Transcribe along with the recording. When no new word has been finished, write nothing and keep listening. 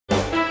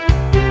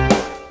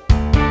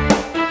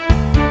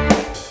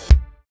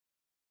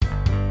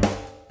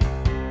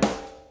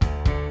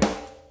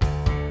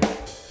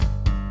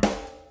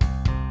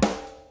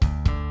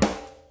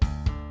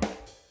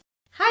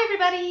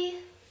everybody!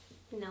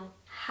 No.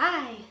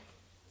 Hi!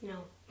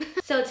 No.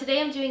 So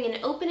today I'm doing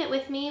an Open It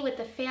With Me with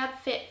the Fab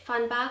Fit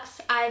Fun box.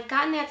 I've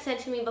gotten that sent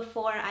to me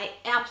before. I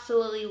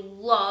absolutely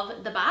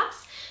love the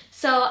box.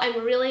 So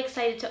I'm really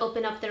excited to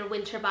open up their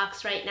winter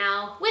box right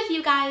now with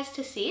you guys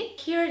to see.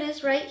 Here it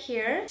is right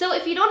here. So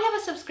if you don't have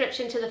a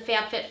subscription to the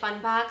Fab Fit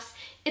Fun box,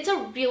 it's a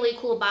really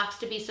cool box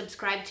to be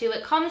subscribed to.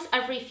 It comes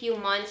every few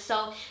months,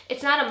 so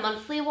it's not a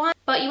monthly one,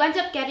 but you end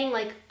up getting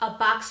like a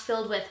box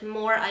filled with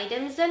more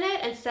items in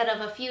it instead of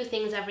a few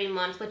things every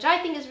month, which I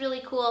think is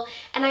really cool.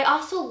 And I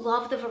also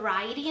love the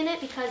variety in it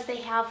because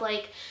they have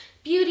like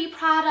beauty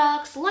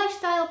products,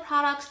 lifestyle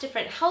products,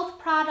 different health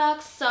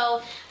products.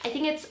 So I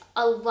think it's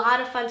a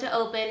lot of fun to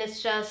open. It's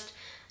just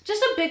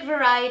a big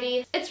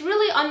variety. It's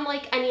really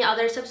unlike any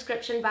other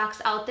subscription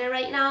box out there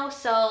right now,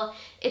 so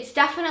it's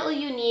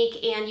definitely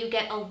unique and you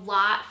get a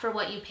lot for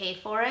what you pay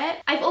for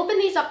it. I've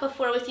opened these up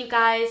before with you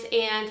guys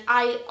and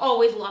I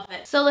always love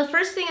it. So the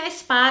first thing I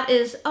spot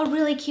is a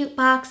really cute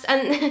box,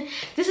 and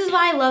this is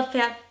why I love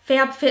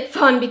Fab Fit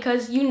Fun,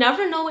 because you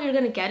never know what you're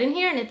gonna get in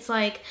here, and it's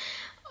like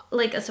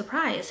a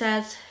surprise. It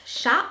says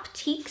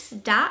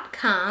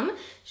shopteeks.com,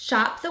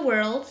 shop the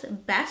world's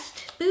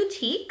best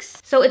boutiques.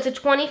 So it's a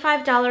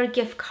 $25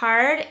 gift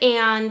card,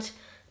 and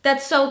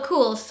that's so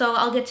cool. So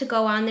I'll get to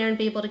go on there and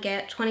be able to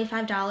get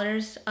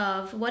 $25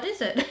 of, what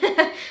is it?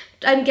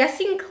 I'm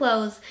guessing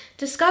clothes.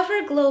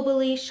 Discover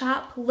globally,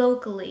 shop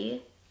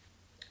locally.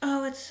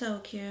 Oh, it's so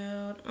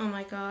cute. Oh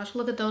my gosh,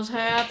 look at those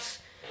hats.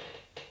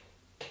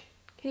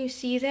 Can you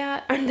see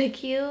that? Aren't they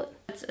cute?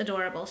 It's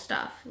adorable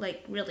stuff,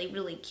 like really,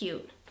 really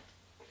cute.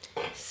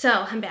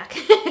 So I'm back.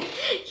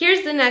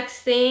 Here's the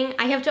next thing.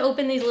 I have to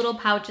open these little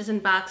pouches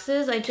and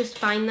boxes. I just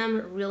find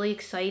them really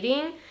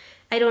exciting.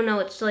 I don't know,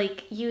 it's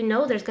like, you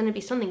know there's gonna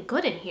be something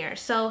good in here.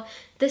 So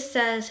this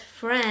says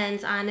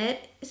Friends on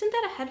it. Isn't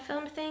that a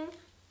headphone thing?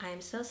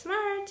 I'm so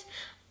smart.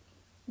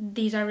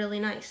 These are really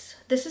nice.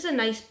 This is a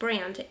nice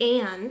brand,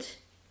 and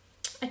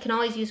I can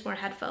always use more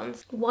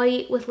headphones.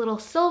 White with little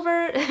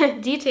silver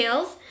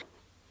details.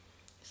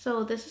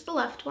 So this is the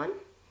left one.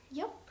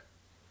 Yep.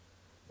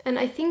 And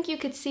I think you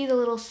could see the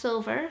little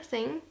silver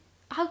thing.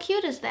 How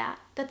cute is that?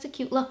 That's a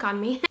cute look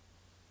on me.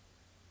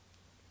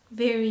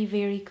 Very,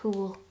 very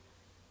cool.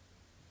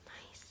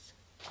 Nice.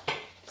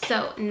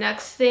 So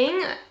next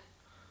thing,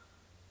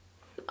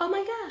 oh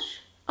my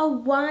gosh, a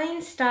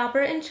wine stopper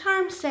and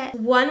charm set.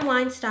 1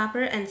 wine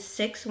stopper and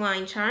 6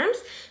 wine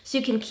charms, so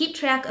you can keep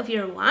track of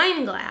your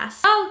wine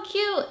glass. Oh,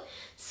 cute.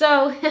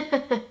 So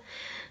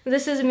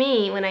this is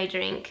me when I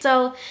drink.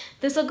 So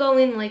this will go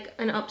in like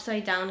an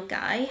upside down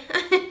guy.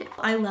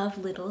 I love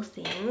little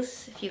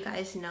things. If you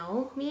guys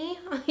know me,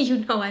 you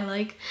know I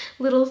like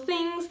little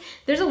things.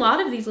 There's a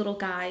lot of these little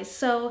guys.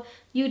 So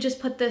you just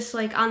put this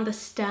like on the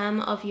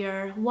stem of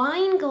your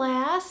wine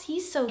glass.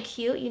 He's so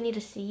cute. You need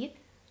to see it.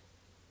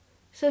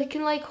 So you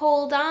can like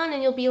hold on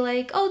and you'll be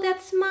like, oh,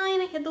 that's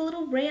mine. I had the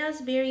little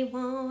raspberry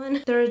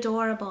one. They're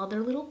adorable.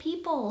 They're little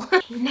people.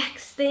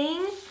 Next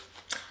thing.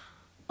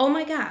 Oh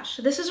my gosh,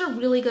 this is a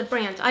really good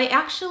brand. I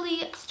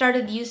actually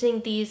started using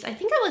these, I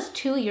think it was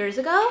 2 years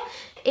ago,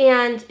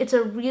 and it's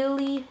a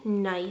really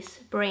nice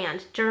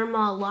brand.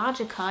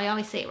 Dermalogica, I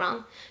always say it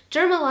wrong.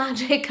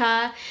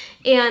 Dermalogica,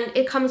 and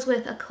it comes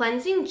with a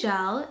cleansing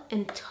gel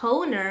and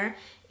toner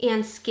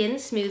and skin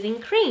smoothing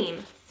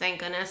cream.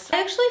 Thank goodness.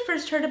 I actually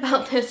first heard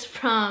about this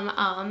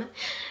from,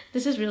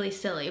 this is really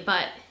silly,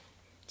 but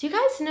do you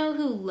guys know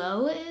who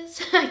Lo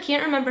is? I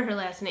can't remember her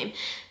last name.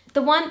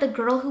 The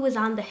girl who was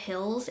on The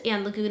Hills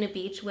and Laguna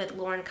Beach with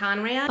Lauren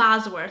Conrad.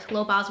 Bosworth,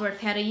 Lo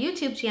Bosworth, had a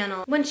YouTube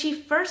channel. When she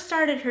first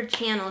started her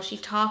channel, she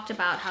talked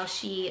about how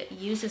she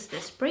uses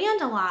this brand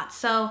a lot.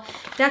 So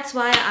that's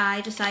why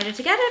I decided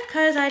to get it,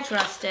 because I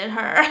trusted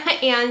her.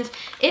 And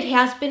it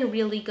has been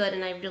really good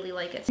and I really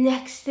like it.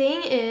 Next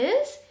thing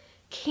is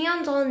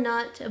Candle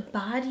Nut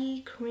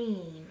Body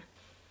Cream.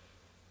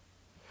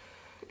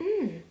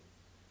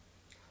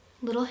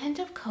 Little hint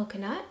of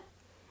coconut.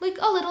 Like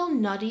a little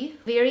nutty,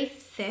 very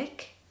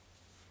thick,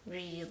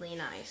 really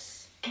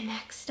nice.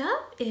 Next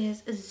up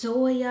is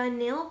Zoya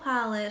nail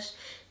polish.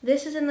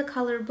 This is in the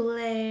color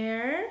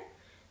Blair,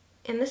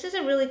 and this is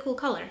a really cool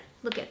color.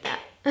 Look at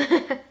that.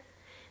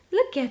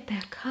 Look at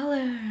that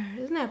color.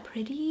 Isn't that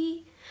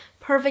pretty?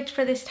 Perfect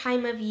for this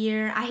time of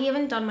year. I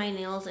haven't done my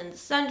nails in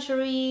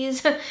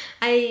centuries.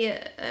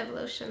 I have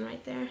lotion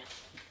right there.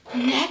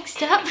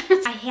 Next up,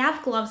 I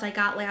have gloves I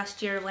got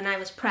last year when I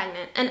was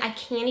pregnant, and I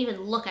can't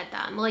even look at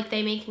them. Like,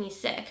 they make me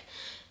sick.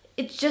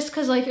 It's just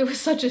because like it was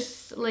such a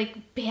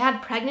like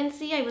bad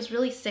pregnancy. I was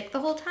really sick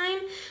the whole time,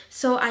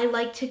 so I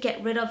like to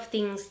get rid of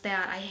things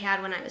that I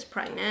had when I was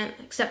pregnant,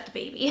 except the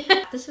baby.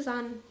 This is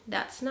on,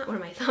 that's not where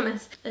my thumb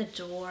is.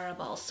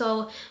 Adorable.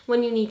 So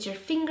when you need your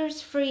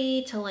fingers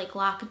free to like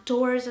lock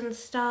doors and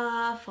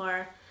stuff,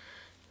 or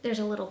there's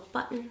a little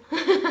button.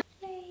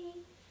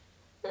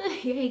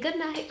 Yay, good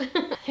night.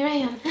 Here I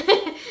am.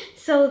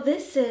 So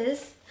this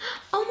is,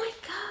 oh my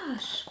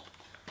gosh,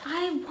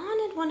 I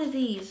wanted one of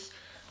these.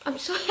 I'm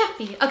so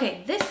happy.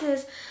 Okay, this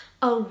is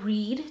a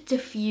reed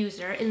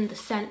diffuser in the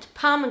scent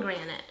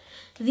pomegranate.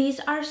 These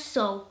are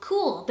so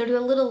cool. They're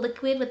the little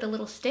liquid with the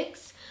little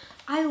sticks.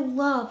 I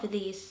love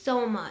these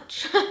so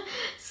much.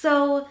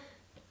 So,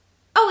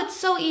 oh, it's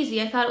so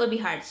easy. I thought it would be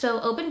hard.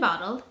 So open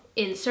bottle,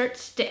 insert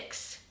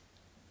sticks.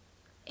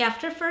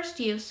 After first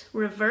use,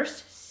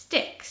 reverse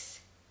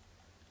sticks.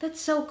 That's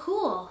so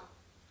cool.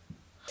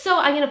 So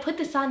I'm gonna put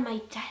this on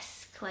my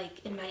desk,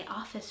 like in my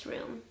office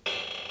room,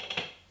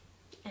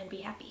 and be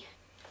happy.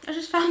 I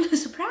just found a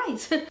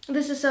surprise.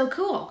 This is so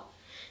cool.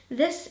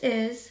 This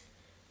is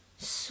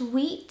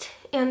Sweet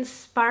and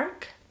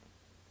Spark,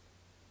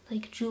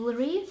 like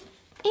jewelry,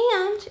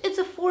 and it's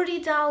a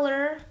 $40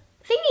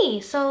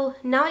 thingy. So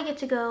now I get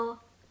to go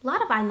a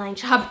lot of online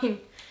shopping.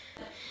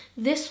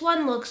 This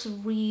one looks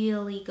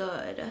really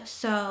good.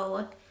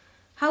 So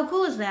how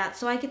cool is that?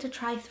 So I get to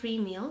try 3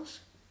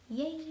 meals.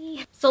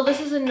 Yay! So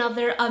this is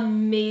another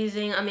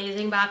amazing,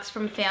 amazing box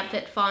from Fab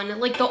Fit Fun.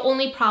 Like the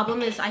only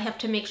problem is I have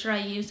to make sure I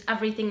use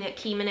everything that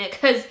came in it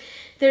because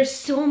there's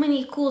so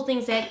many cool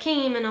things that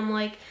came and I'm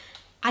like,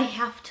 I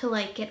have to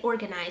like get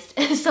organized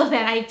so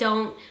that I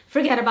don't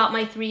forget about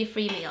my 3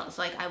 free meals.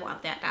 Like I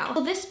want that now.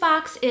 So this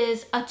box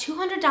is a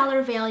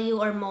 $200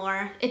 value or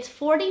more. It's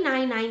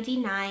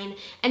 $49.99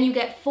 and you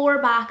get 4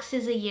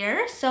 boxes a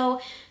year.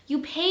 So you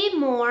pay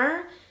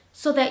more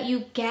so that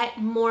you get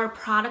more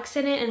products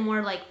in it and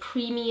more like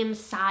premium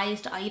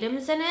sized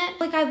items in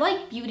it. Like I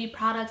like beauty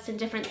products and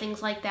different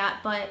things like that,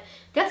 but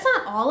that's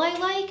not all I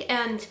like,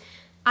 and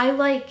I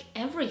like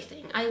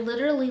everything. I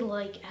literally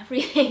like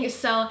everything.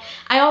 So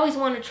I always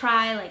want to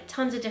try like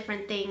tons of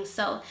different things.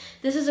 So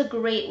this is a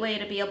great way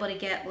to be able to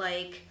get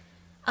like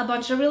a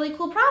bunch of really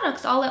cool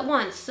products all at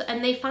once,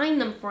 and they find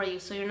them for you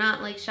so you're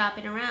not like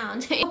shopping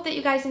around. I hope that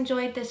you guys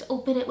enjoyed this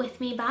Open It With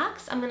Me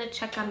box. I'm gonna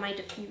check on my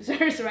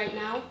diffusers right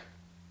now.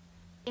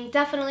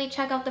 Definitely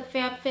check out the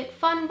Fab Fit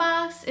Fun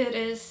box. It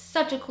is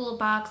such a cool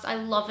box. I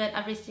love it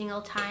every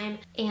single time.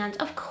 And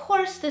of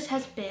course, this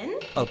has been